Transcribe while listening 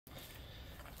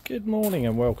Good morning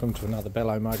and welcome to another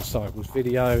Bello Motorcycles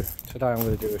video. Today I'm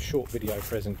going to do a short video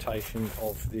presentation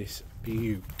of this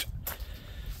Butte.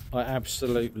 I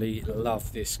absolutely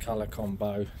love this colour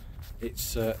combo.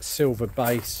 It's a silver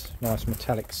base, nice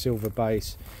metallic silver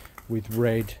base with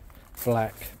red,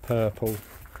 black, purple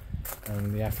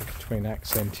and the Africa Twin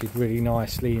accented really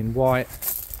nicely in white.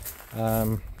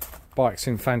 Bike's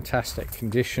in fantastic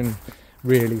condition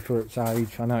really for its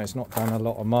age. I know it's not done a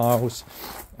lot of miles.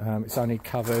 It's only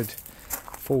covered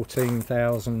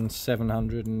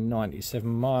 14,797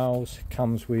 miles. It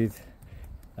comes with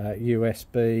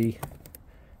USB.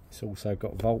 It's also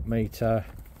got a voltmeter.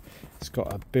 It's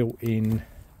got a built-in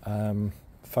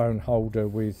phone holder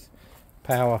with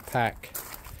power pack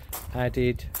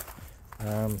added,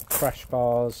 crash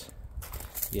bars.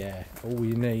 Yeah, all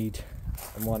you need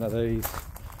in one of these.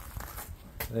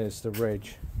 There's the reg.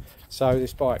 So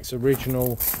this bike's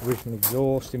original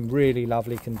exhaust in really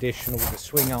lovely condition. All the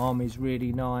swing arm is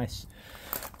really nice.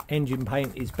 Engine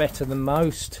paint is better than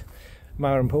most.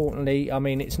 More importantly, I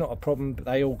mean, it's not a problem, but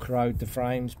they all corrode the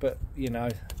frames, but you know,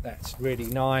 that's really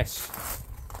nice.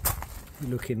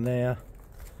 Look in there.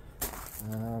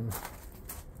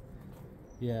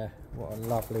 Yeah, what a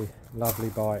lovely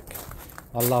bike.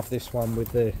 I love this one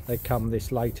with the, they come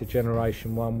this later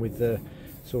generation one with the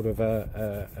sort of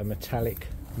a metallic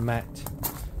matte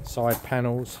side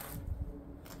panels.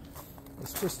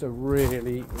 It's just a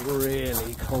really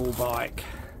cool bike.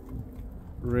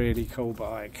 Really cool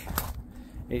bike.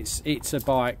 It's a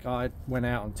bike I went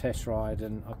out on test ride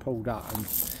and I pulled up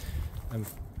and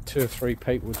 2 or 3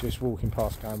 people just walking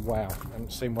past going, wow, I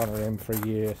haven't seen one of them for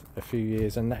a few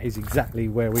years, and that is exactly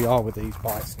where we are with these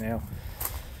bikes now.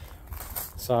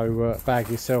 So bag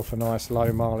yourself a nice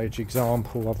low mileage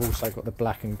example. I've also got the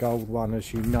black and gold one,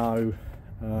 as you know.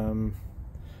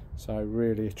 So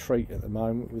really a treat at the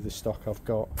moment with the stock I've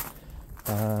got.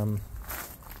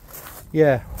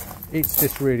 Yeah, it's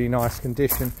just really nice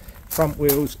condition. Front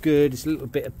wheel's good. There's a little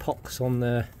bit of pox on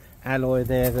the alloy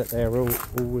there that there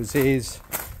always is.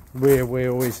 Rear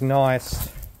wheel is nice.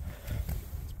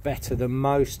 It's better than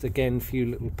most. Again, a few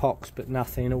little pox, but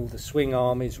nothing. All the swing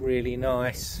arm is really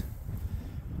nice.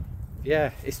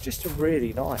 Yeah, it's just a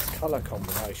really nice colour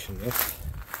combination. This,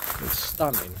 it's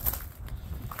stunning.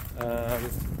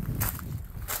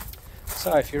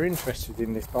 So if you're interested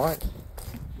in this bike,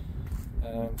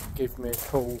 give me a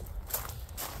call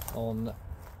on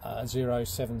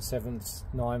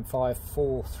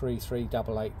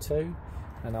 07795433882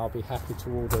 and I'll be happy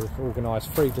to organise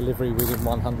free delivery within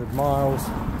 100 miles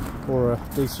or a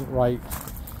decent rate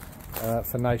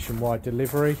for nationwide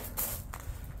delivery.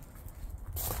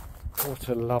 What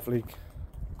a lovely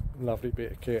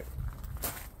bit of kit.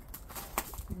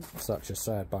 Such a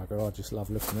sad bugger. I just love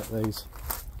looking at these.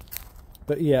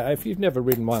 But yeah, if you've never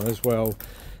ridden one as well,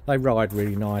 they ride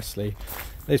really nicely.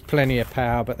 There's plenty of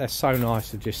power, but they're so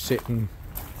nice to just sit and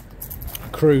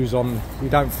cruise on. You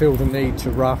don't feel the need to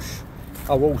rush.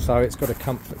 Oh, also it's got a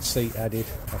comfort seat added.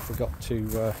 I forgot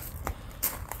to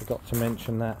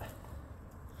mention that.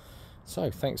 So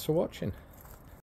thanks for watching.